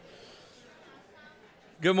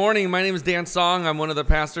Good morning. My name is Dan Song. I'm one of the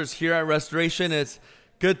pastors here at Restoration. It's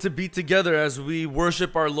good to be together as we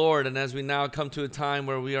worship our Lord and as we now come to a time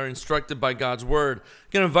where we are instructed by God's Word.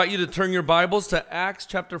 I'm going to invite you to turn your Bibles to Acts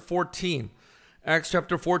chapter 14. Acts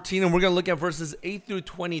chapter 14, and we're going to look at verses 8 through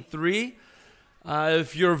 23.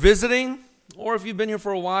 If you're visiting or if you've been here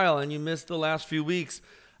for a while and you missed the last few weeks,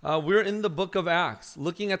 we're in the book of Acts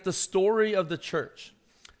looking at the story of the church.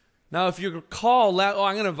 Now, if you recall,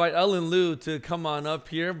 I'm going to invite Ellen Lou to come on up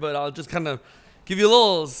here, but I'll just kind of give you a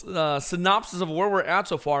little synopsis of where we're at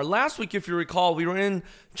so far. Last week, if you recall, we were in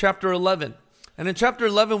chapter 11. And in chapter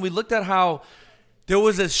 11, we looked at how there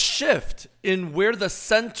was a shift in where the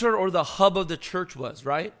center or the hub of the church was,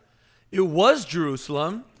 right? It was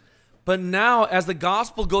Jerusalem, but now as the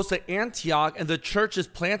gospel goes to Antioch and the church is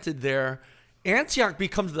planted there, Antioch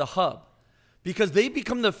becomes the hub because they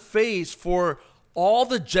become the face for all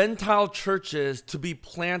the Gentile churches to be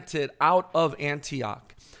planted out of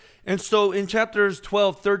Antioch. And so in chapters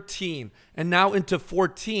 12, 13, and now into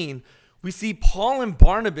 14, we see Paul and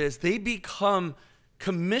Barnabas, they become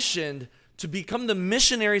commissioned to become the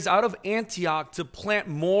missionaries out of Antioch to plant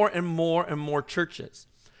more and more and more churches.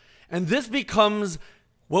 And this becomes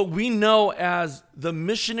what we know as the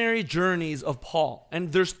missionary journeys of Paul.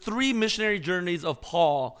 And there's 3 missionary journeys of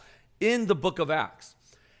Paul in the book of Acts.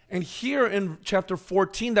 And here in chapter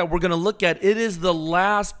 14 that we're going to look at, it is the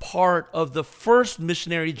last part of the first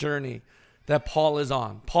missionary journey that Paul is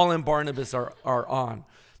on. Paul and Barnabas are on.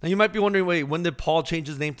 Now you might be wondering, wait, when did Paul change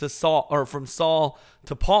his name to Saul, or from Saul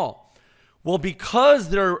to Paul? Well, because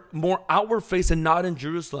they're more outward faced and not in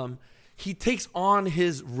Jerusalem, he takes on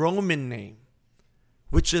his Roman name,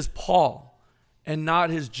 which is Paul, and not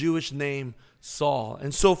his Jewish name, Saul.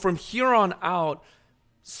 And so from here on out,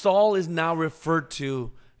 Saul is now referred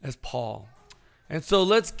to as Paul. And so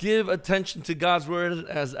let's give attention to God's word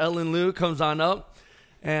as Ellen Lou comes on up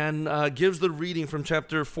and gives the reading from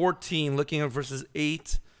chapter 14, looking at verses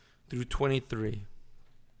 8 through 23.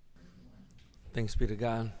 Thanks be to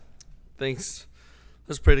God. Thanks.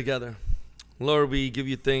 Let's pray together. Lord, we give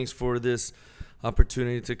you thanks for this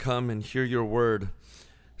opportunity to come and hear your word.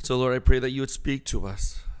 So Lord, I pray that you would speak to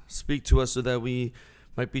us so that we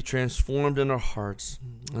might be transformed in our hearts.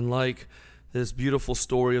 And like this beautiful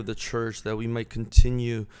story of the church, that we might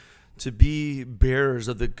continue to be bearers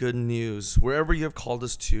of the good news wherever you have called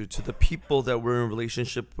us to the people that we're in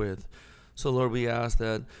relationship with. So Lord, we ask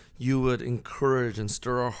that you would encourage and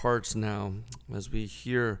stir our hearts now as we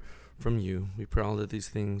hear from you. We pray all of these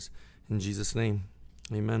things in Jesus' name.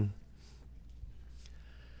 Amen.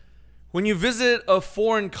 When you visit a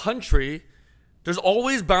foreign country, there's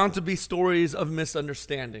always bound to be stories of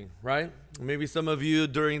misunderstanding, right? Maybe some of you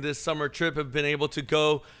during this summer trip have been able to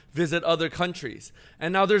go visit other countries.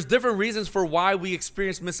 And now there's different reasons for why we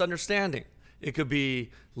experience misunderstanding. It could be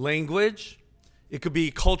language. It could be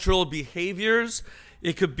cultural behaviors.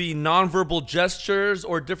 It could be nonverbal gestures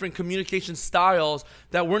or different communication styles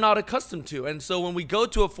that we're not accustomed to. And so when we go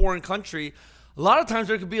to a foreign country, a lot of times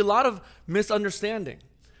there could be a lot of misunderstanding.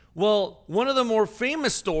 Well, one of the more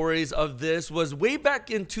famous stories of this was way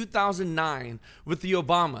back in 2009 with the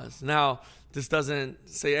Obamas. Now, this doesn't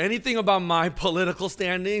say anything about my political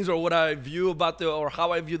standings or what I view about or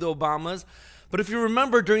how I view the Obamas. But if you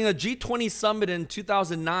remember, during the G20 summit in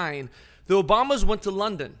 2009, the Obamas went to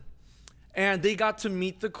London and they got to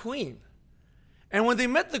meet the Queen. And when they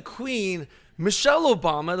met the Queen, Michelle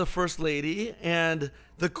Obama, the First Lady, and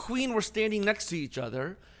the Queen were standing next to each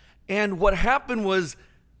other. And what happened was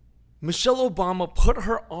Michelle Obama put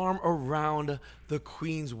her arm around the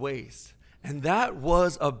Queen's waist. And that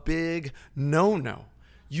was a big no-no.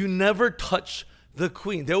 You never touch the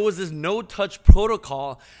Queen. There was this no-touch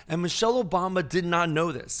protocol, and Michelle Obama did not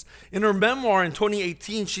know this. In her memoir in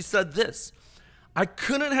 2018, she said this: "I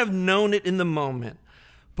couldn't have known it in the moment,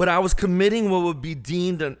 but I was committing what would be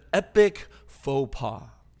deemed an epic faux pas."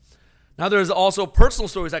 Now, there's also personal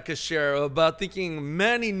stories I could share about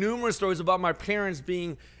numerous stories about my parents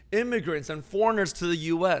being immigrants and foreigners to the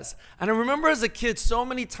U.S. And I remember as a kid so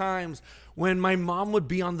many times when my mom would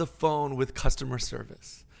be on the phone with customer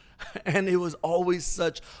service. And it was always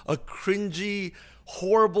such a cringy,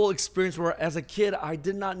 horrible experience where as a kid, I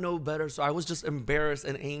did not know better. So I was just embarrassed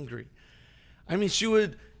and angry. I mean,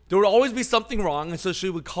 there would always be something wrong. And so she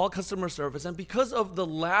would call customer service. And because of the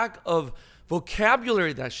lack of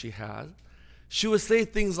vocabulary that she had, she would say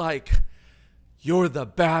things like, "You're the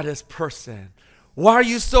baddest person. Why are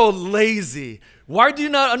you so lazy? Why do you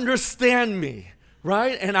not understand me?"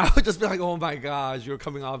 Right? And I would just be like, oh my gosh, you're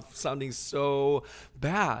coming off sounding so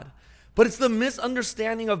bad. But it's the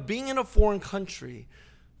misunderstanding of being in a foreign country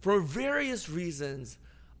for various reasons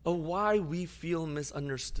of why we feel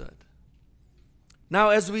misunderstood. Now,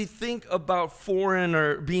 as we think about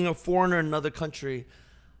being a foreigner in another country,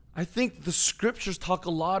 I think the scriptures talk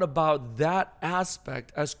a lot about that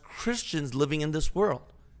aspect as Christians living in this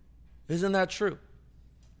world. Isn't that true?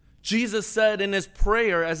 Jesus said in his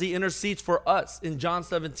prayer as he intercedes for us in John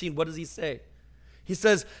 17, what does he say? He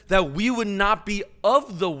says that we would not be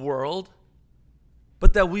of the world,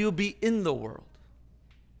 but that we would be in the world.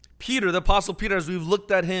 Peter, the Apostle Peter, as we've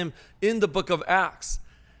looked at him in the book of Acts,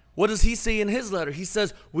 what does he say in his letter? He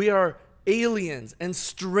says we are aliens and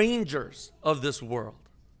strangers of this world.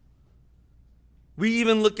 We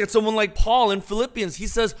even look at someone like Paul in Philippians. He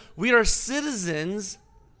says we are citizens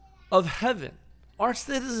of heaven. Our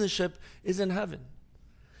citizenship is in heaven.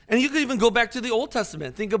 And you could even go back to the Old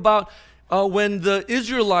Testament. Think about when the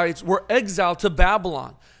Israelites were exiled to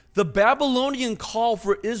Babylon. The Babylonian call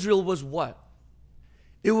for Israel was what?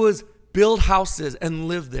 It was build houses and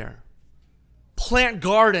live there. Plant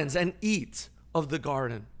gardens and eat of the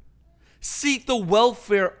garden. Seek the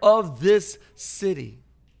welfare of this city.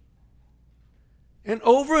 And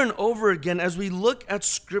over again, as we look at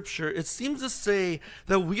Scripture, it seems to say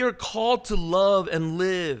that we are called to love and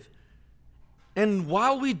live. And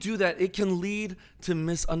while we do that, it can lead to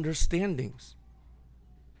misunderstandings.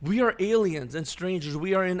 We are aliens and strangers.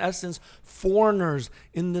 We are, in essence, foreigners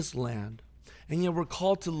in this land. And yet we're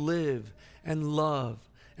called to live and love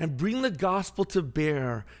and bring the gospel to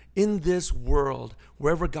bear in this world,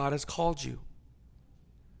 wherever God has called you.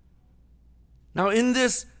 Now, in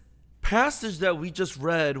this passage that we just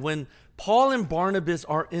read, when Paul and Barnabas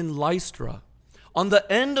are in Lystra, on the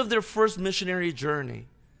end of their first missionary journey,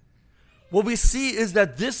 what we see is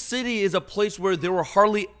that this city is a place where there were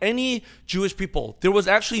hardly any Jewish people. There was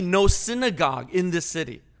actually no synagogue in this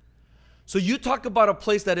city. So you talk about a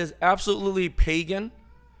place that is absolutely pagan,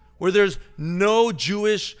 where there's no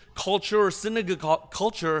Jewish culture or synagogue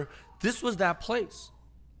culture. This was that place.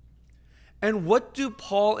 And what do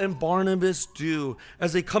Paul and Barnabas do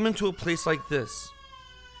as they come into a place like this?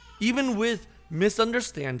 Even with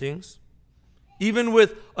misunderstandings, even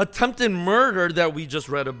with attempted murder that we just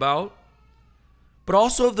read about, but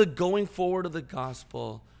also of the going forward of the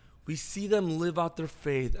gospel, we see them live out their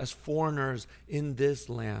faith as foreigners in this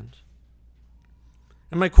land.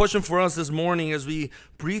 And my question for us this morning as we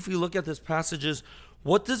briefly look at this passage is,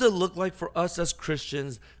 what does it look like for us as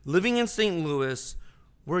Christians living in St. Louis,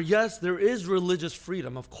 where yes, there is religious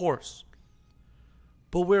freedom, of course,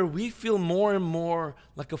 but where we feel more and more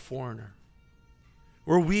like a foreigner,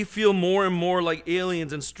 where we feel more and more like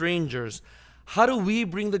aliens and strangers? How do we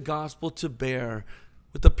bring the gospel to bear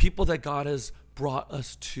with the people that God has brought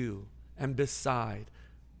us to and beside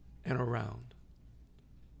and around?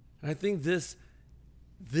 And I think this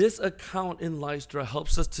account in Lystra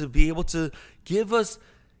helps us to be able to give us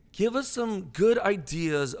some good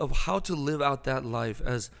ideas of how to live out that life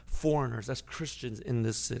as foreigners, as Christians in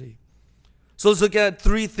this city. So let's look at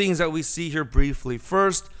three things that we see here briefly.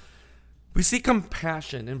 First, we see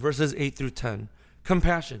compassion in verses 8 through 10.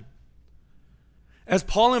 Compassion. As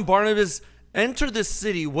Paul and Barnabas enter this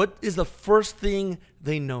city, what is the first thing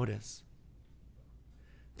they notice?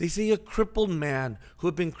 They see a crippled man who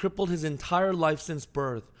had been crippled his entire life since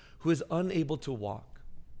birth, who is unable to walk.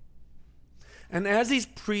 And as he's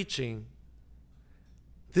preaching,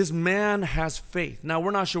 this man has faith. Now,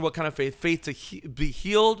 we're not sure what kind of faith. Faith to be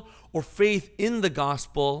healed or faith in the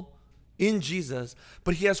gospel, in Jesus.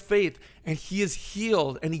 But he has faith and he is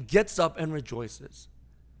healed and he gets up and rejoices.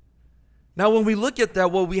 Now, when we look at that,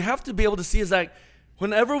 what we have to be able to see is that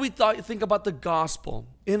whenever we think about the gospel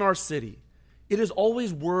in our city, it is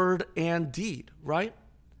always word and deed, right?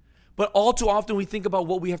 But all too often we think about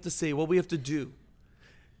what we have to say, what we have to do.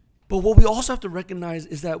 But what we also have to recognize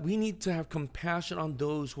is that we need to have compassion on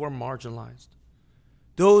those who are marginalized,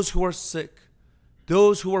 those who are sick,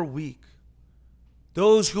 those who are weak,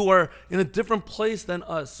 those who are in a different place than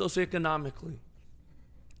us socioeconomically.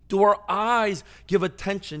 Do our eyes give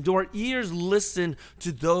attention? Do our ears listen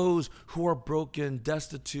to those who are broken,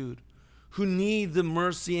 destitute, who need the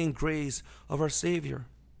mercy and grace of our Savior?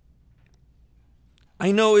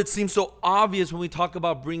 I know it seems so obvious when we talk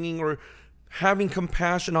about bringing or having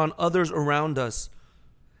compassion on others around us.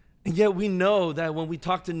 And yet we know that when we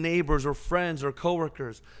talk to neighbors or friends or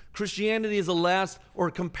coworkers, Christianity is the last,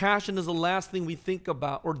 or compassion is the last thing we think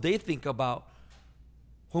about, or they think about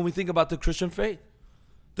when we think about the Christian faith.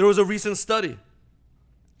 There was a recent study,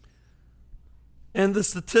 and the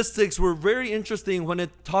statistics were very interesting when it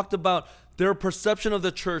talked about their perception of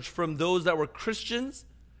the church from those that were Christians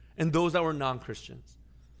and those that were non-Christians.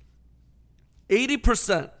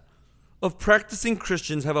 80% of practicing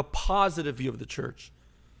Christians have a positive view of the church.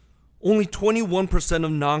 Only 21%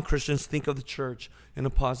 of non-Christians think of the church in a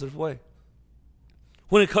positive way.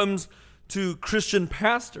 When it comes to Christian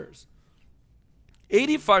pastors,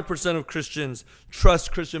 85% of Christians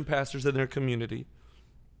trust Christian pastors in their community.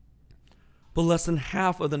 But less than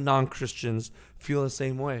half of the non-Christians feel the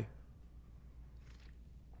same way.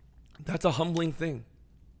 That's a humbling thing.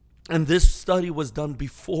 And this study was done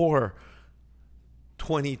before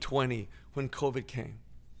 2020 when COVID came.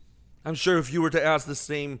 I'm sure if you were to ask the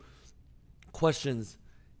same questions,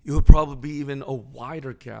 it would probably be even a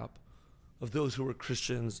wider gap of those who were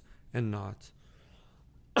Christians and not.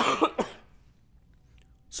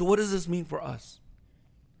 So what does this mean for us?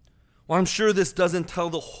 Well, I'm sure this doesn't tell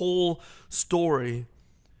the whole story.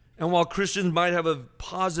 And while Christians might have a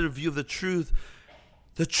positive view of the truth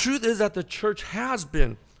is that the church has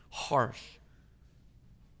been harsh.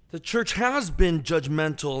 The church has been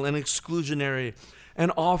judgmental and exclusionary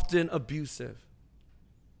and often abusive.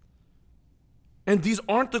 And these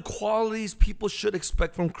aren't the qualities people should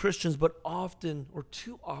expect from Christians, but often, or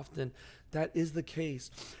too often, that is the case.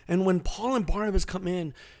 And when Paul and Barnabas come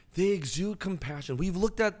in, they exude compassion. We've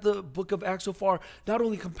looked at the book of Acts so far, not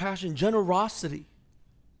only compassion, generosity,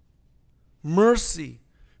 mercy,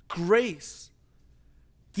 grace.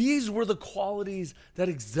 These were the qualities that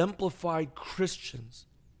exemplified Christians.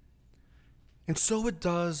 And so it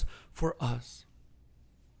does for us.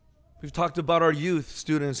 We've talked about our youth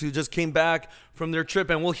students who just came back from their trip,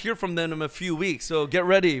 and we'll hear from them in a few weeks. So get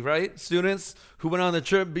ready, right? Students who went on the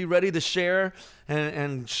trip, be ready to share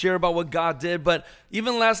and share about what God did. But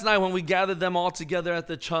even last night when we gathered them all together at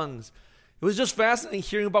the Chungs, it was just fascinating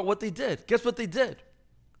hearing about what they did. Guess what they did?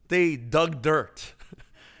 They dug dirt.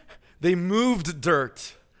 They moved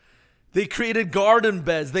dirt. They created garden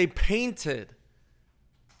beds. They painted.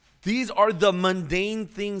 These are the mundane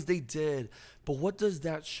things they did. But what does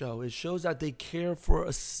that show? It shows that they care for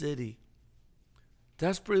a city,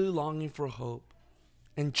 desperately longing for hope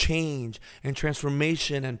and change and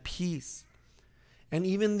transformation and peace. And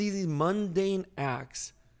even these mundane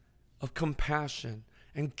acts of compassion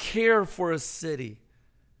and care for a city,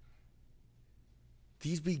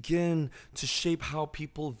 these begin to shape how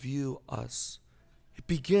people view us. It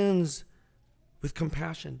begins with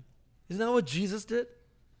compassion. Isn't that what Jesus did?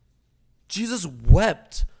 Jesus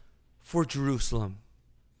wept for Jerusalem.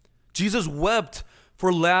 Jesus wept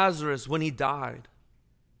for Lazarus when he died.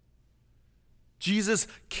 Jesus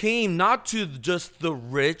came not to just the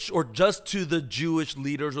rich or just to the Jewish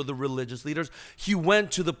leaders or the religious leaders. He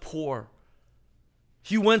went to the poor.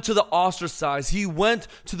 He went to the ostracized. He went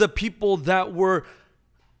to the people that were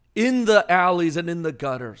in the alleys and in the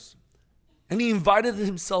gutters. And he invited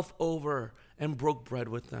himself over and broke bread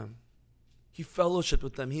with them. He fellowshiped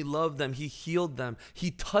with them. He loved them. He healed them.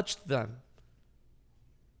 He touched them.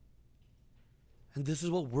 And this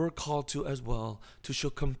is what we're called to as well, to show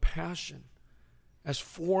compassion as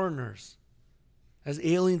foreigners, as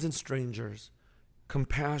aliens and strangers.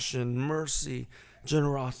 Compassion, mercy,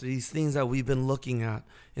 generosity, these things that we've been looking at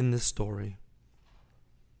in this story.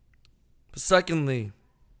 But secondly,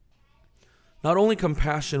 not only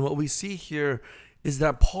compassion, what we see here is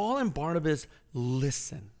that Paul and Barnabas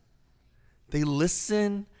listen. They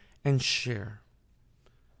listen and share.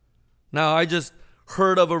 Now, I just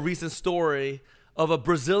heard of a recent story of a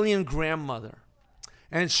Brazilian grandmother.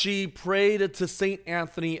 And she prayed to St.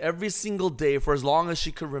 Anthony every single day for as long as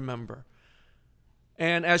she could remember.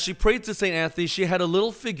 And as she prayed to St. Anthony, she had a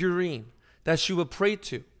little figurine that she would pray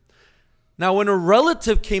to. Now, when a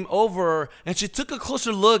relative came over and she took a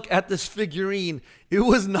closer look at this figurine, it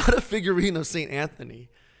was not a figurine of St. Anthony.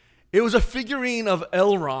 It was a figurine of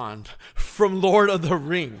Elrond from Lord of the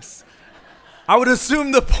Rings. I would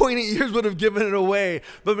assume the pointy ears would have given it away,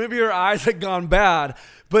 but maybe her eyes had gone bad.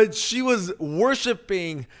 But she was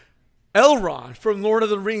worshiping Elrond from Lord of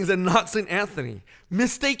the Rings and not St. Anthony.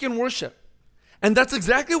 Mistaken worship. And that's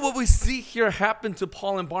exactly what we see here happen to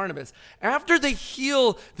Paul and Barnabas. After they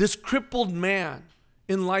heal this crippled man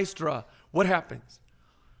in Lystra, what happens?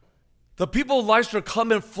 The people of Lystra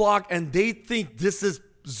come and flock, and they think this is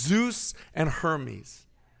Zeus and Hermes.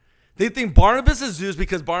 They think Barnabas is Zeus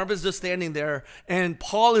because Barnabas is just standing there, and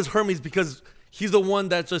Paul is Hermes because he's the one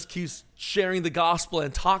that just keeps sharing the gospel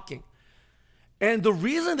and talking. And the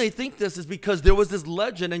reason they think this is because there was this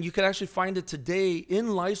legend, and you can actually find it today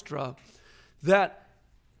in Lystra, that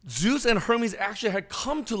Zeus and Hermes actually had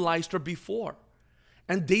come to Lystra before,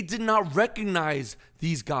 and they did not recognize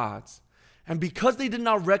these gods. And because they did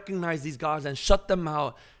not recognize these gods and shut them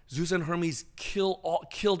out, Zeus and Hermes killed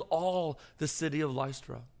all the city of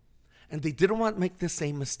Lystra. And they didn't want to make the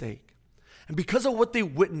same mistake. And because of what they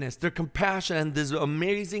witnessed, their compassion and this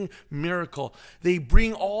amazing miracle, they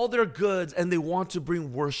bring all their goods and they want to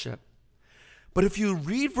bring worship. But if you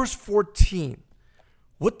read verse 14,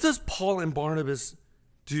 what does Paul and Barnabas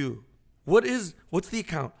do? What's the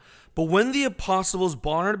account? But when the apostles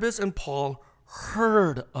Barnabas and Paul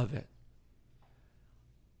heard of it.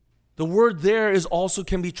 The word there is also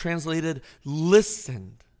can be translated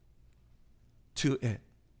listened to it.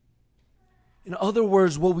 In other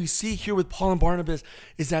words, what we see here with Paul and Barnabas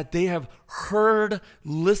is that they have heard,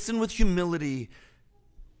 listened with humility,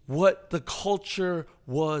 what the culture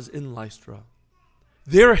was in Lystra.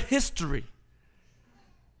 Their history,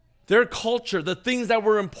 their culture, the things that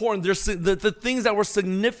were important, the things that were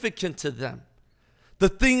significant to them, the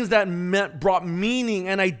things that brought meaning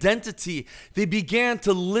and identity, they began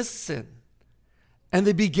to listen and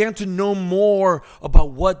they began to know more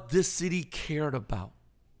about what this city cared about.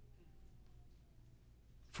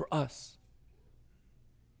 For us,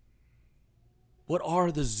 what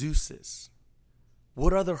are the Zeuses?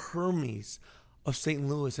 What are the Hermes of St.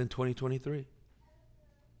 Louis in 2023?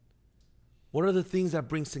 What are the things that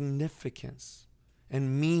bring significance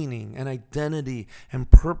and meaning and identity and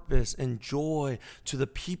purpose and joy to the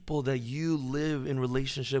people that you live in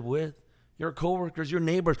relationship with? Your coworkers, your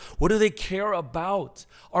neighbors. What do they care about?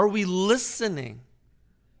 Are we listening?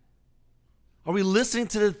 Are we listening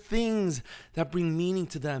to the things that bring meaning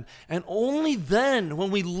to them? And only then,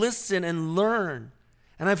 when we listen and learn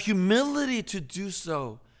and have humility to do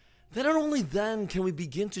so, then and only then can we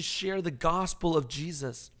begin to share the gospel of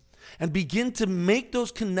Jesus and begin to make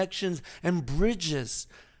those connections and bridges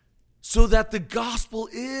so that the gospel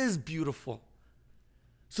is beautiful.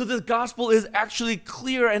 So the gospel is actually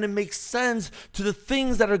clear and it makes sense to the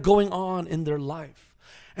things that are going on in their life.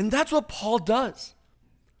 And that's what Paul does.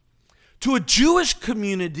 To a Jewish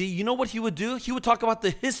community, you know what he would do? He would talk about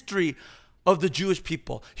the history of the Jewish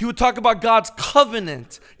people. He would talk about God's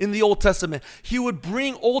covenant in the Old Testament. He would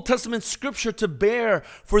bring Old Testament scripture to bear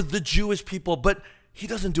for the Jewish people. But he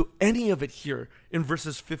doesn't do any of it here in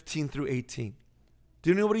verses 15 through 18. Do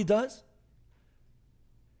you know what he does?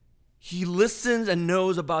 He listens and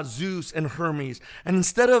knows about Zeus and Hermes. And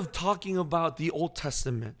instead of talking about the Old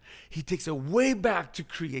Testament, he takes it way back to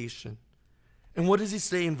creation. And what does he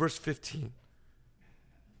say in verse 15?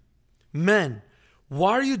 Men,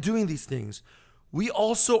 why are you doing these things? We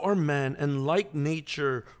also are men and like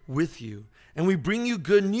nature with you. And we bring you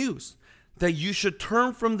good news, that you should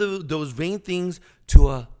turn from those vain things to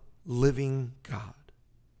a living God.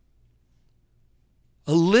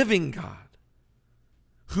 A living God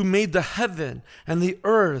who made the heaven and the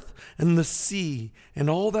earth and the sea and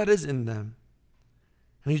all that is in them.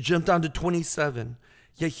 And he jumped down to 27.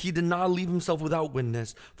 Yet he did not leave himself without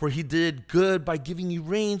witness, for he did good by giving you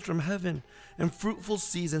rains from heaven and fruitful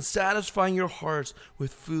seasons, satisfying your hearts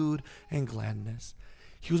with food and gladness.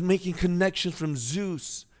 He was making connections from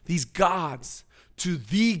Zeus, these gods, to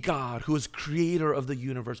the God who is creator of the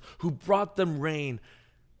universe, who brought them rain,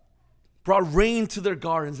 brought rain to their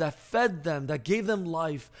gardens, that fed them, that gave them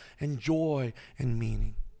life and joy and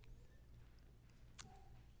meaning.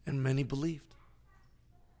 And many believed.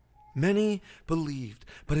 Many believed,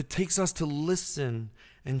 but it takes us to listen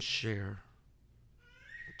and share.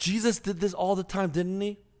 Jesus did this all the time, didn't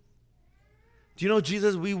he? Do you know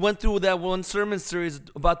Jesus, we went through that one sermon series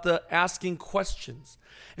about the asking questions.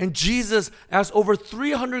 And Jesus asked over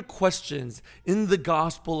 300 questions in the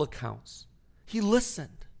gospel accounts. He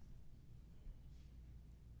listened.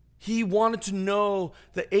 He wanted to know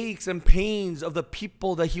the aches and pains of the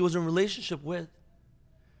people that he was in relationship with.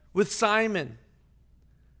 With Simon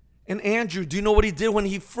and Andrew, do you know what he did when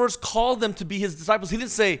he first called them to be his disciples? He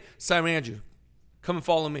didn't say, Simon, Andrew, come and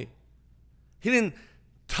follow me. He didn't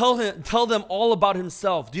tell them all about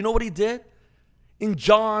himself. Do you know what he did? In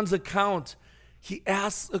John's account, he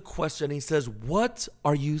asks a question. He says, what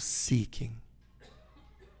are you seeking?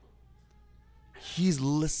 He's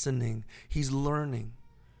listening. He's learning.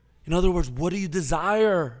 In other words, what do you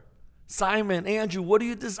desire? Simon, Andrew, what do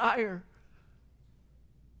you desire?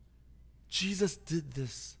 Jesus did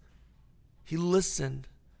this. He listened.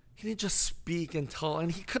 He didn't just speak and tell.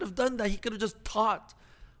 And he could have done that. He could have just taught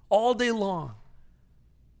all day long.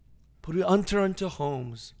 But he would enter into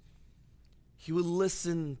homes. He would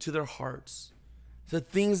listen to their hearts, to the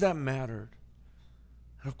things that mattered.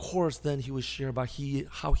 And of course, then he would share about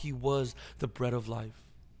how he was the bread of life.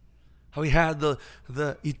 How he had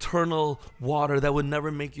the eternal water that would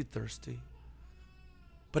never make you thirsty.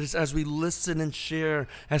 But it's as we listen and share,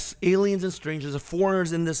 as aliens and strangers, as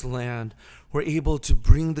foreigners in this land, we're able to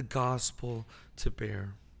bring the gospel to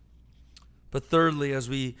bear. But thirdly, as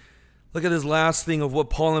we Look at this last thing of what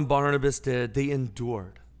Paul and Barnabas did. They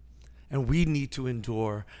endured. And we need to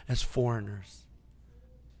endure as foreigners.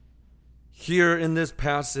 Here in this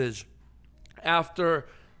passage, after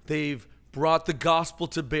they've brought the gospel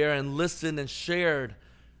to bear and listened and shared,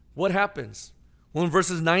 what happens? Well, in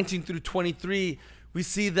verses 19 through 23, we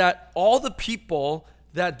see that all the people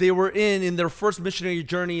that they were in their first missionary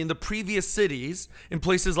journey in the previous cities, in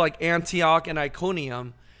places like Antioch and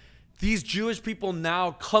Iconium, these Jewish people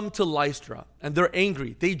now come to Lystra, and they're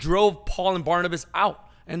angry. They drove Paul and Barnabas out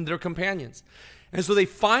and their companions. And so they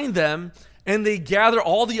find them, and they gather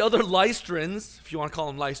all the other Lystrans, if you want to call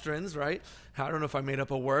them Lystrans, right? I don't know if I made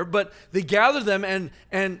up a word, but they gather them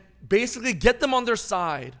and basically get them on their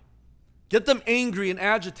side, get them angry and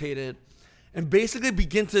agitated, and basically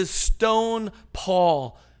begin to stone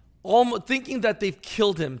Paul, almost thinking that they've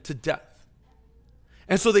killed him to death.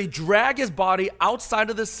 And so they drag his body outside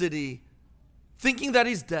of the city, thinking that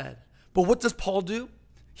he's dead. But what does Paul do?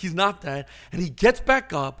 He's not dead. And he gets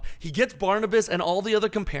back up. He gets Barnabas and all the other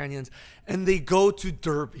companions, and they go to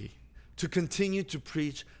Derbe to continue to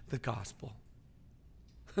preach the gospel.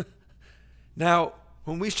 Now,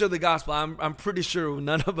 when we share the gospel, I'm pretty sure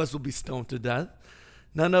none of us will be stoned to death.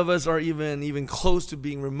 None of us are even close to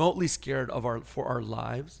being remotely scared for our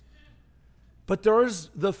lives. But there's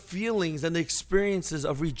the feelings and the experiences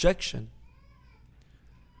of rejection.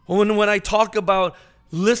 When I talk about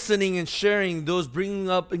listening and sharing, those bringing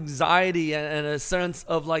up anxiety and a sense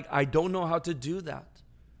of like, I don't know how to do that.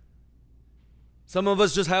 Some of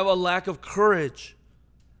us just have a lack of courage.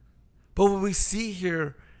 But what we see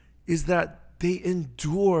here is that they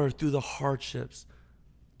endure through the hardships,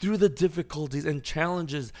 through the difficulties and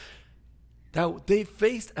challenges that they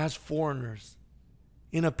faced as foreigners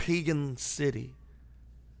in a pagan city.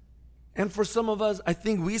 And for some of us, I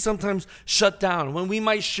think we sometimes shut down when we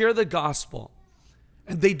might share the gospel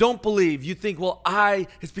and they don't believe. You think, well,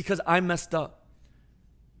 it's because I messed up.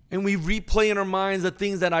 And we replay in our minds the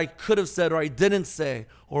things that I could have said or I didn't say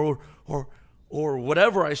or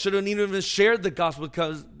whatever. I shouldn't even shared the gospel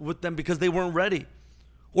with them because they weren't ready.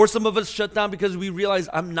 Or some of us shut down because we realize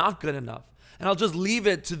I'm not good enough. And I'll just leave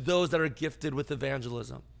it to those that are gifted with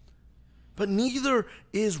evangelism. But neither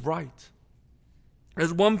is right.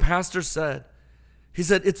 As one pastor said, he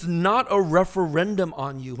said, it's not a referendum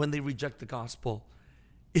on you when they reject the gospel.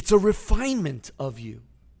 It's a refinement of you.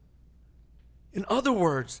 In other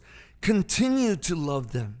words, continue to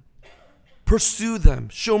love them. Pursue them.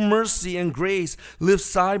 Show mercy and grace. Live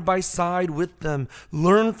side by side with them.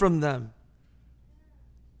 Learn from them.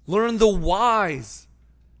 Learn the whys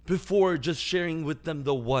before just sharing with them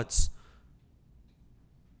the whats.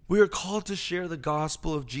 We are called to share the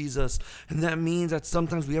gospel of Jesus, and that means that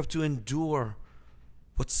sometimes we have to endure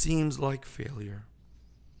what seems like failure.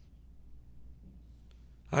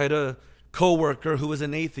 I had a coworker who was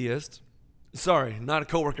an atheist. Sorry, not a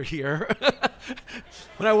coworker here.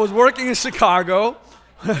 When I was working in Chicago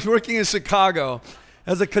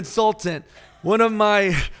as a consultant, one of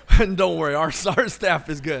my, don't worry, our staff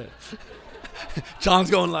is good.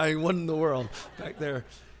 John's going like, what in the world back there?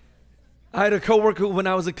 I had a coworker when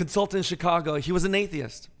I was a consultant in Chicago. He was an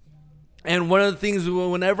atheist. And one of the things,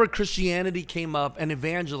 whenever Christianity came up and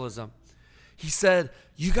evangelism, he said,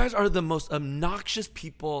 you guys are the most obnoxious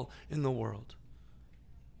people in the world.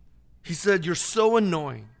 He said, you're so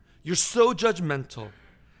annoying. You're so judgmental.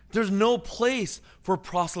 There's no place for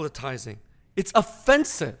proselytizing. It's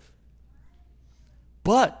offensive.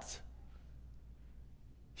 But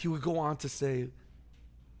he would go on to say,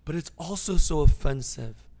 but it's also so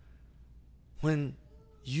offensive when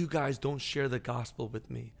you guys don't share the gospel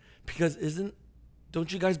with me. Because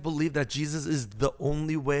don't you guys believe that Jesus is the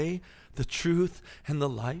only way, the truth, and the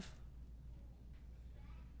life?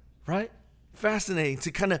 Right? Fascinating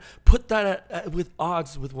to kind of put that with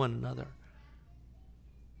odds with one another.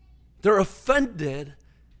 They're offended,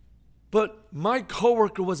 but my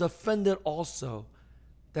coworker was offended also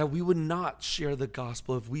that we would not share the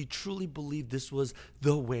gospel if we truly believed this was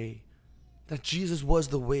the way, that Jesus was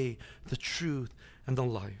the way, the truth, and the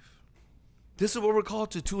life. This is what we're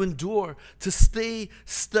called to endure, to stay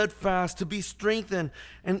steadfast, to be strengthened.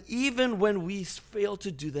 And even when we fail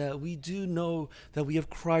to do that, we do know that we have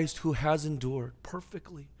Christ who has endured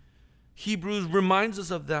perfectly. Hebrews reminds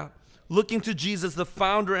us of that. Looking to Jesus, the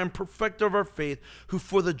founder and perfecter of our faith, who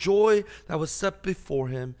for the joy that was set before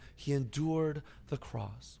him, he endured the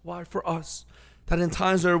cross. Why? For us. That in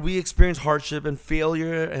times where we experience hardship and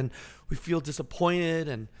failure and we feel disappointed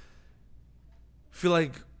and feel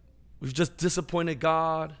like we've just disappointed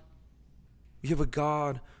God, we have a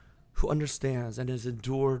God who understands and has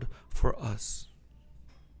endured for us.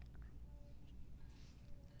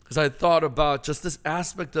 as I thought about just this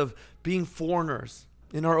aspect of being foreigners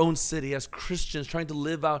in our own city as Christians, trying to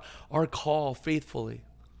live out our call faithfully.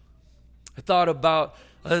 I thought about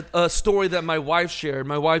a story that my wife shared.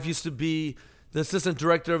 My wife used to be the assistant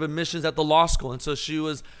director of admissions at the law school, and so she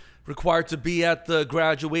was required to be at the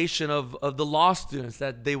graduation of the law students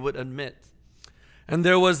that they would admit. And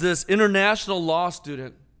there was this international law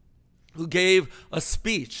student who gave a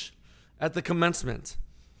speech at the commencement.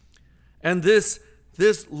 And this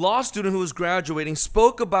law student who was graduating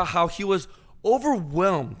spoke about how he was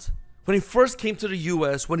overwhelmed when he first came to the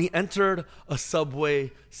U.S. when he entered a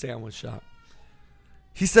Subway sandwich shop.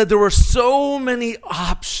 He said there were so many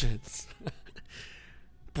options.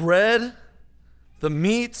 Bread, the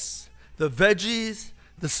meats, the veggies,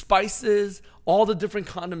 the spices, all the different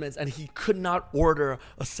condiments, and he could not order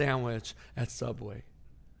a sandwich at Subway.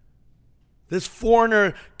 This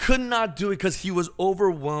foreigner could not do it because he was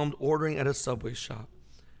overwhelmed ordering at a Subway shop.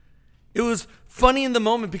 It was funny in the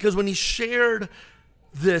moment because when he shared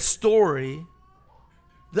this story,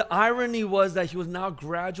 the irony was that he was now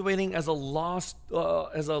graduating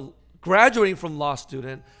graduating from law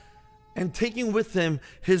student and taking with him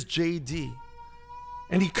his JD.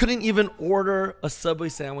 And he couldn't even order a Subway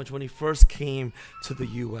sandwich when he first came to the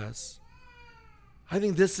U.S. I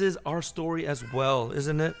think this is our story as well,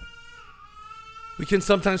 isn't it? We can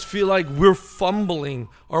sometimes feel like we're fumbling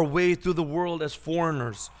our way through the world as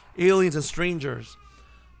foreigners, aliens, and strangers.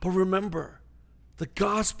 But remember, the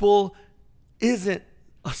gospel isn't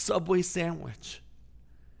a Subway sandwich.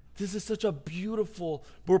 This is such a beautiful,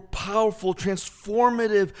 more powerful,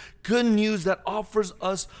 transformative good news that offers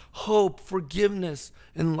us hope, forgiveness,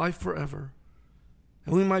 and life forever.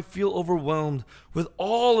 And we might feel overwhelmed with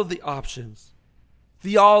all of the options,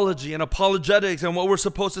 theology and apologetics and what we're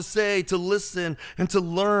supposed to say, to listen and to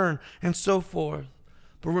learn and so forth.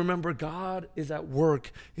 But remember, God is at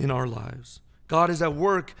work in our lives. God is at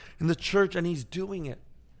work in the church, and He's doing it.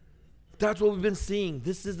 That's what we've been seeing.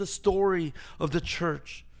 This is the story of the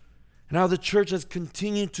church. And how the church has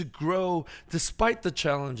continued to grow despite the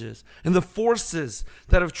challenges and the forces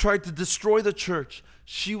that have tried to destroy the church.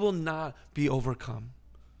 She will not be overcome.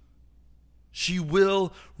 She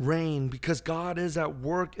will reign because God is at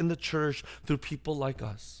work in the church through people like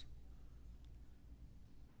us.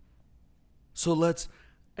 So let's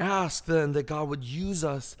ask then that God would use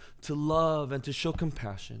us to love and to show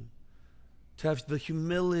compassion, to have the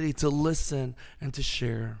humility to listen and to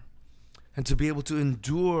share, and to be able to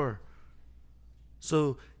endure.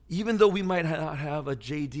 So even though we might not have a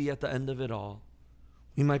JD at the end of it all,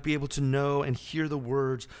 we might be able to know and hear the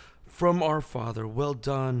words from our Father, "Well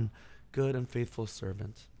done, good and faithful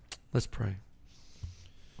servant." Let's pray.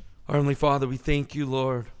 Our Heavenly Father, we thank you,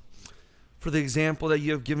 Lord, for the example that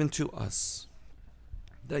you have given to us,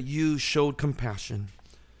 that you showed compassion,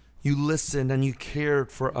 you listened and you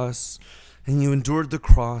cared for us, and you endured the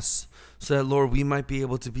cross so that, Lord, we might be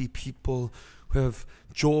able to be people who have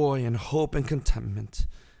joy and hope and contentment.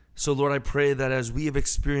 So, Lord, I pray that as we have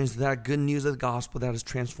experienced that good news of the gospel that has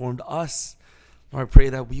transformed us, Lord, I pray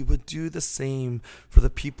that we would do the same for the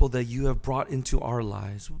people that you have brought into our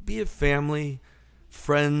lives, be it family,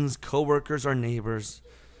 friends, coworkers, our neighbors,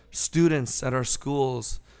 students at our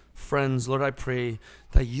schools, friends. Lord, I pray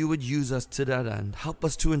that you would use us to that end. Help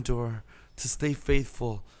us to endure, to stay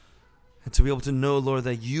faithful, and to be able to know, Lord,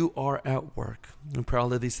 that you are at work. We pray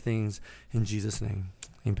all of these things in Jesus' name.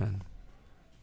 Amen.